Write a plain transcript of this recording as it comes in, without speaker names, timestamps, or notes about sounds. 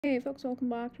Hey folks, welcome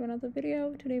back to another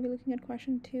video. Today we're looking at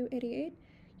question 288,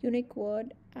 unique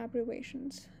word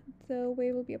abbreviations. The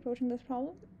way we'll be approaching this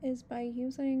problem is by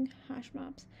using hash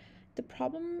maps. The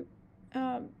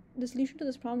solution to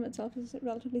this problem itself is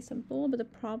relatively simple, but the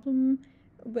problem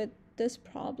with this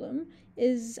problem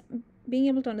is being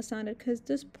able to understand it, because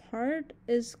this part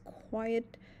is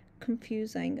quite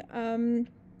confusing.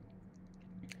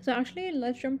 So actually,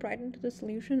 let's jump right into the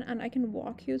solution, and I can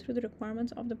walk you through the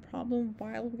requirements of the problem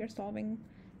while we are solving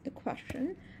the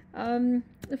question.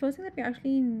 The first thing that we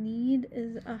actually need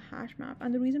is a hash map,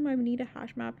 and the reason why we need a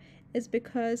hash map is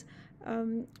because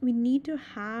we need to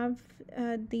have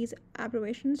these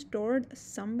abbreviations stored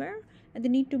somewhere, and they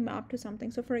need to map to something.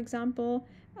 So for example,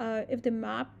 if they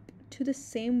map to the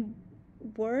same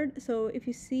word, so if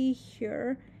you see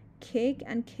here cake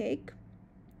and cake,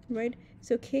 right?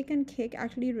 So cake and cake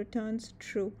actually returns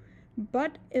true.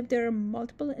 But if there are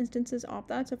multiple instances of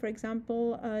that, so for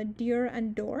example, deer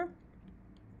and door,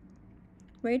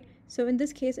 right? So in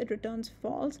this case, it returns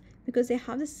false because they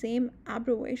have the same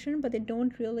abbreviation, but they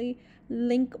don't really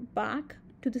link back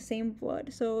to the same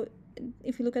word. So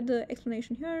if you look at the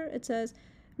explanation here, it says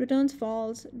returns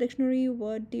false, dictionary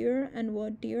word deer and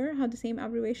word deer have the same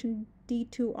abbreviation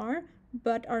D2R,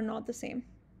 but are not the same.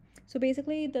 So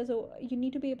basically, you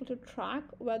need to be able to track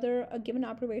whether a given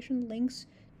abbreviation links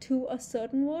to a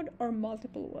certain word or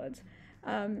multiple words.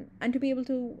 And to be able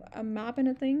to map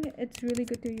anything, it's really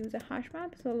good to use a hash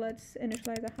map. So let's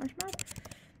initialize a hash map.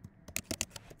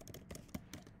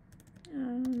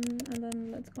 And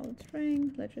then let's call it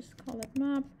string. Let's just call it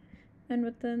map. And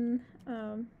within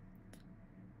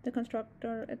the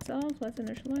constructor itself, let's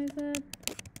initialize it.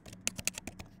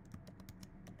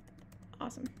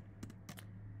 Awesome.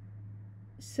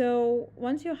 So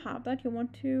once you have that, you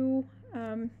want to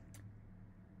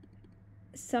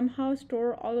somehow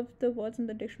store all of the words in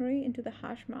the dictionary into the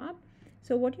hash map.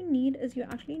 So what you need is you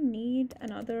actually need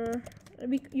another,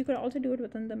 you could also do it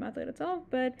within the method itself,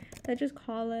 but let's just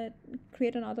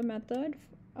create another method,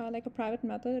 like a private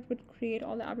method that would create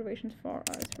all the abbreviations for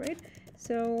us, right?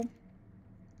 So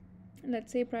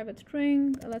let's say private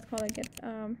string, let's call it get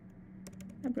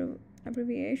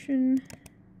abbreviation.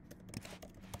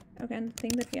 Okay, and the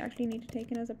thing that we actually need to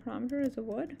take in as a parameter is a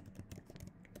word,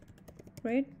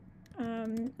 right?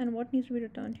 And what needs to be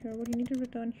returned here? What you need to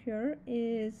return here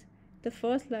is the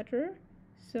first letter.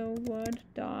 So word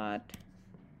dot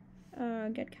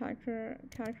get character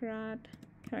add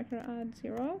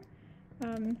 0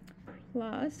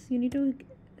 plus you need to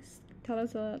tell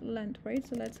us a length, right?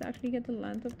 So let's actually get the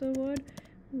length of the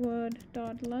word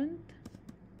dot length,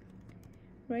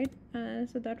 right?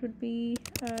 So that would be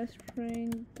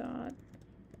string dot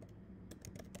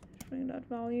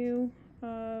value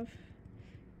of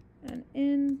an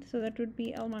int, so that would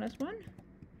be L-1,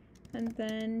 and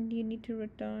then you need to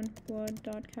return word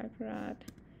dot character at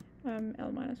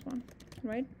L-1,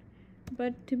 right?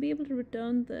 But to be able to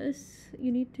return this,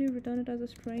 you need to return it as a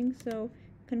string. So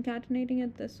concatenating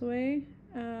it this way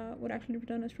would actually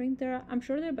return a string. I'm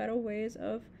sure there are better ways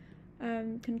of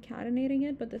concatenating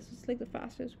it, but this is like the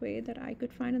fastest way that I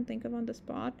could find and think of on the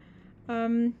spot.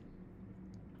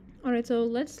 All right, so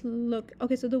let's look.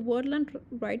 Okay, so the word length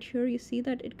right here, you see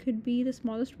that it could be the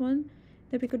smallest one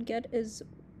that we could get is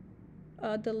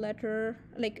the letter,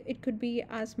 like it could be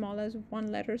as small as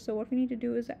one letter. So what we need to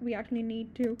do is that we actually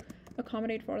need to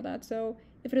accommodate for that. So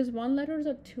if it is one letter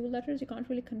or two letters, you can't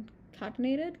really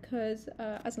concatenate it, because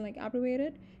as in like abbreviate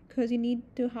it, because you need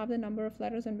to have the number of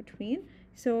letters in between.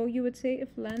 So you would say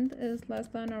if length is less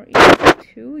than or equal to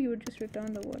 2, you would just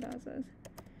return the word as is.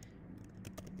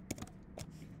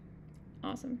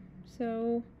 Awesome.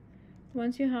 So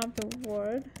once you have the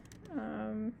word,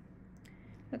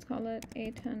 let's call it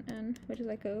A10N, which is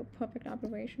like a perfect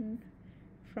abbreviation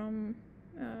from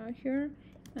here,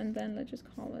 and then let's just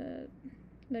call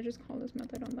this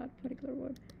method on that particular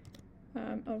word.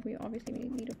 We obviously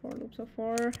need a for loop. So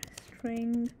for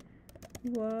string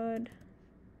word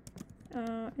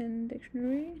in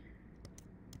dictionary,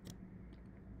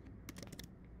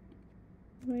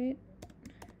 right?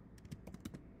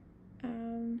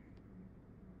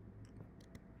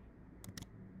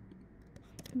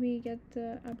 We get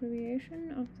the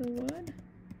abbreviation of the word,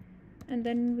 and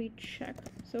then we check.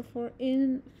 So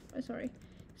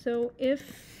if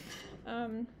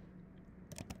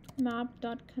map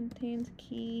dot contains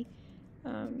key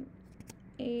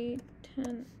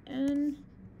A10N,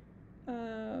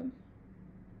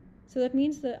 so that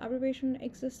means the abbreviation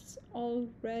exists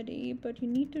already, but you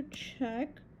need to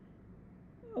check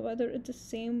whether it's the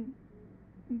same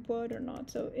word or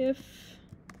not. So if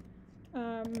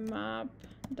map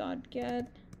dot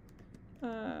get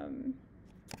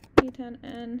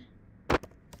a10n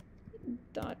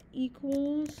dot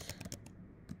equals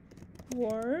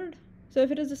word. So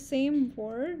if it is the same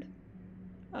word,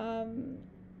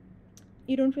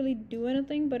 you don't really do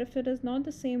anything, but if it is not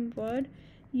the same word,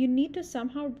 you need to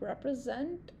somehow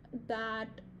represent that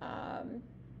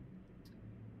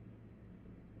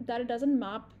that it doesn't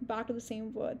map back to the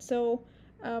same word. So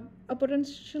a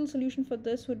potential solution for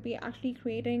this would be actually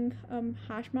creating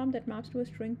hash map that maps to a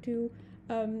string to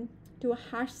a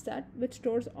hash set which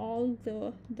stores all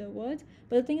the words.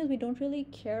 But the thing is, we don't really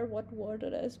care what word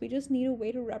it is. We just need a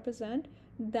way to represent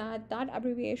that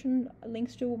abbreviation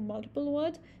links to multiple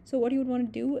words. So what you would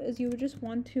want to do is you would just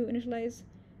want to initialize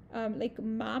like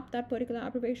map that particular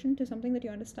abbreviation to something that you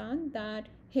understand, that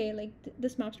hey, like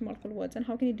this maps to multiple words. And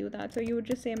how can you do that? So you would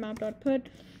just say map.put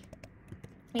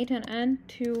a10n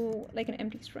to like an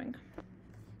empty string,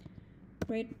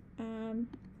 right?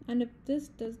 And if this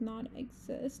does not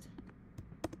exist,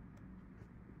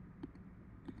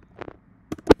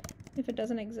 if it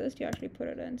doesn't exist, you actually put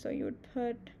it in. So you would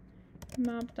put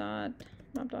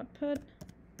map.put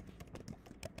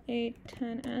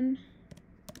a10n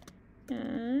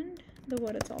and the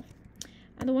word itself.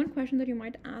 And the one question that you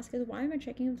might ask is, why am I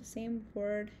checking if the same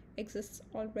word exists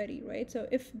already, right? So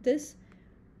if this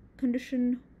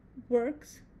condition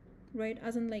works, right,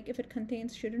 as in like if it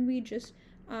contains, shouldn't we just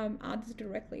add this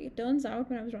directly? It turns out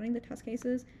when I was running the test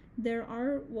cases, there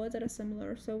are words that are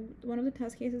similar. So one of the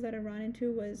test cases that I ran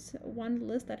into was one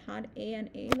list that had A and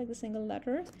A, like the single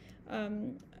letters,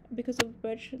 because of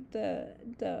which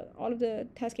all of the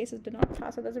test cases did not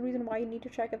pass. So that's the reason why you need to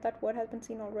check if that word has been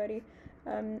seen already.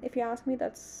 If you ask me,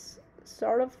 that's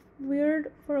sort of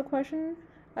weird for a question,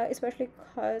 especially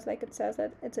because like it says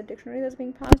that it's a dictionary that's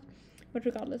being passed. But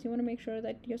regardless, you want to make sure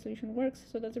that your solution works.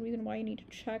 So that's the reason why you need to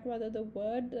check whether the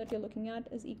word that you're looking at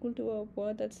is equal to a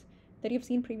word that you've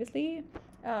seen previously.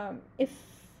 If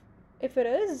it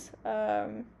is,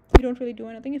 you don't really do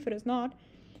anything. If it is not,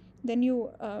 then you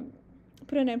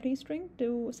put an empty string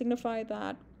to signify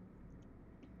that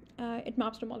it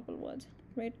maps to multiple words,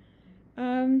 right?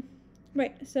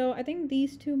 Right, so I think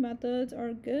these two methods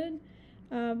are good.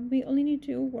 We only need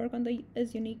to work on the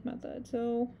isUnique method.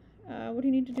 So what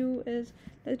you need to do is,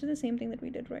 let's do the same thing that we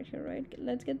did right here, right?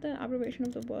 Let's get the abbreviation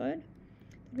of the word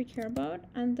that we care about,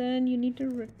 and then you need to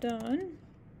return,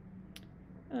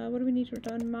 what do we need to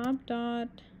return? Map dot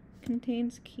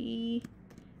contains key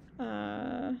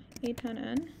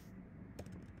a10n.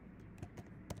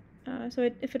 So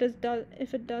if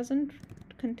it doesn't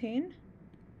contain,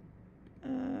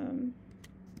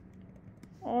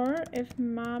 or if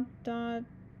map dot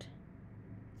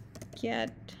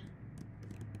get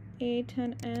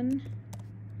a10n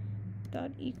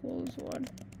dot equals word.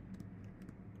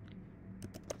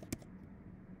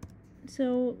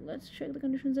 So let's check the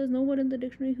conditions. There's no word in the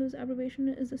dictionary whose abbreviation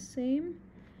is the same,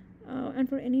 and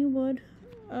for any word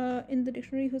in the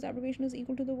dictionary whose abbreviation is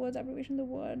equal to the word's abbreviation, the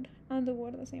word and the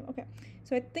word are the same. Okay,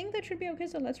 so I think that should be okay.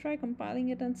 So let's try compiling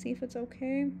it and see if it's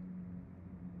okay.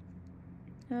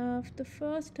 If the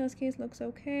first test case looks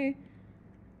okay,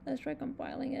 let's try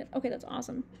compiling it. Okay, that's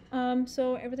awesome.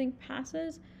 So everything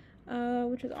passes,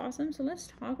 which is awesome. So let's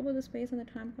talk about the space and the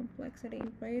time complexity,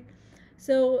 right?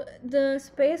 So the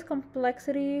space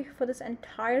complexity for this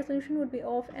entire solution would be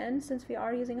O of n, since we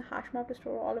are using a hash map to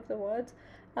store all of the words.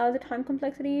 The time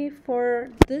complexity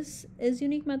for this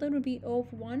isUnique method would be O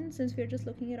of 1, since we're just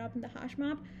looking it up in the hash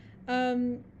map.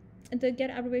 The get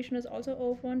abbreviation is also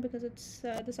O of 1 because it's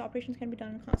this operations can be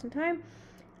done in constant time.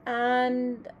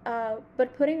 And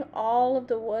but putting all of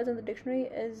the words in the dictionary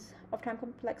is of time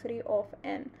complexity of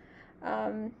n.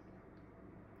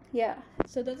 Yeah,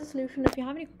 so that's the solution. If you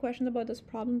have any questions about this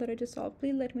problem that I just solved,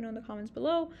 please let me know in the comments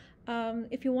below.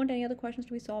 If you want any other questions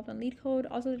to be solved on LeetCode,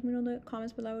 also let me know in the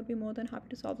comments below. I would be more than happy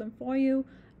to solve them for you.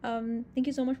 Thank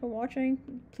you so much for watching.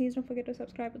 Please don't forget to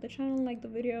subscribe to the channel, like the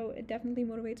video. It definitely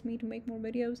motivates me to make more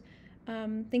videos.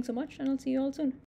 Thanks so much, and I'll see you all soon.